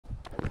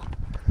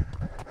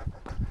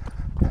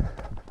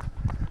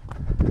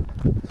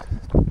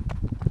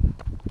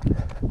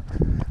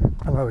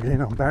Hello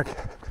again, I'm back.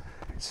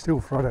 It's still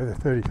Friday the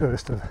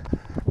 31st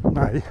of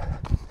May.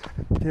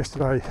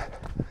 Yesterday,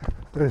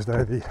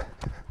 Thursday the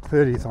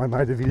 30th, I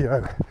made a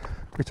video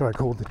which I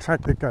called the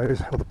track that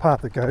goes, or the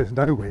path that goes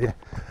nowhere.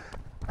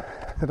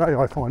 Today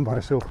I find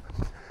myself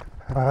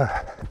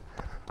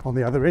on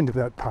the other end of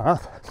that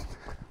path.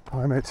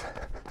 I'm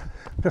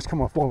just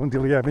come off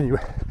Wallandilly Avenue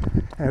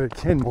out at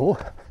Kenmore,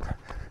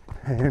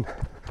 and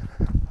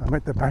I'm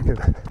at the back of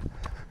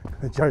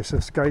the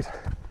Joseph's Gate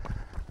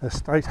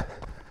estate,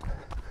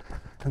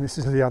 and this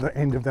is the other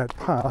end of that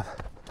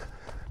path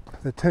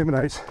that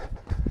terminates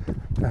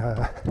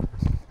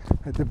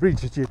at the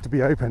bridge that's yet to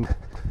be opened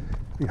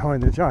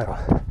behind the jail.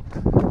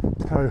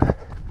 So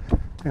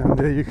down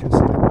there you can see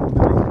the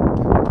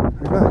Wallandilly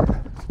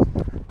River,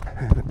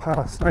 and the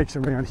path snakes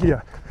around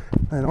here,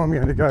 and I'm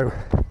going to go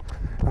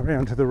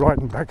around to the right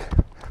and back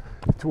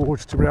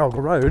towards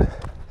Trafalgar Road.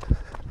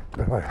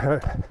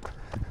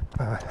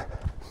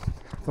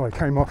 So I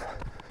came off,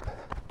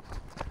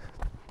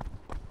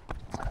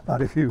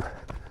 but if you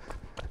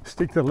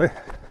take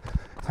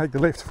the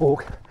left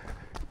fork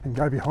and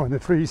go behind the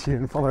trees here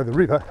and follow the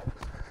river,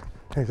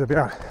 there's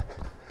about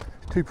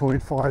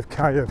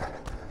 2.5k of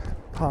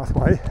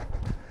pathway.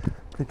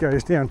 It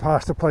goes down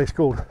past a place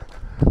called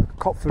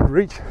Copford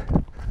Reach,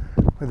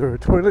 where there are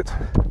toilets,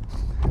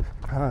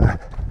 and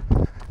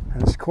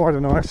it's quite a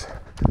nice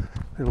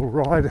little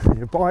ride for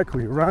your bike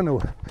or you run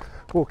or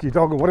walk your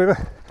dog or whatever.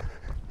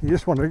 You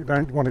just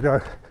don't want to go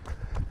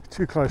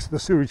too close to the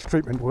sewage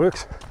treatment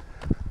works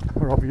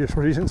for obvious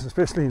reasons,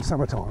 especially in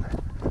summertime.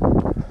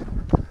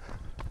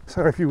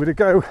 So if you were to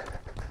go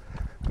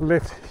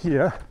left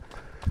here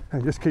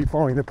and just keep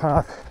following the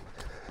path,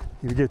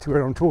 you get to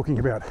where I'm talking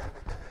about.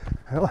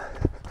 Well,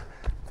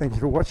 thank you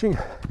for watching.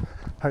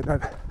 Hope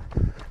that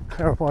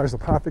clarifies the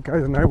path that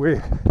goes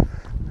nowhere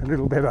a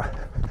little better.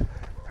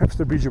 Perhaps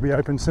the bridge will be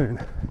open soon.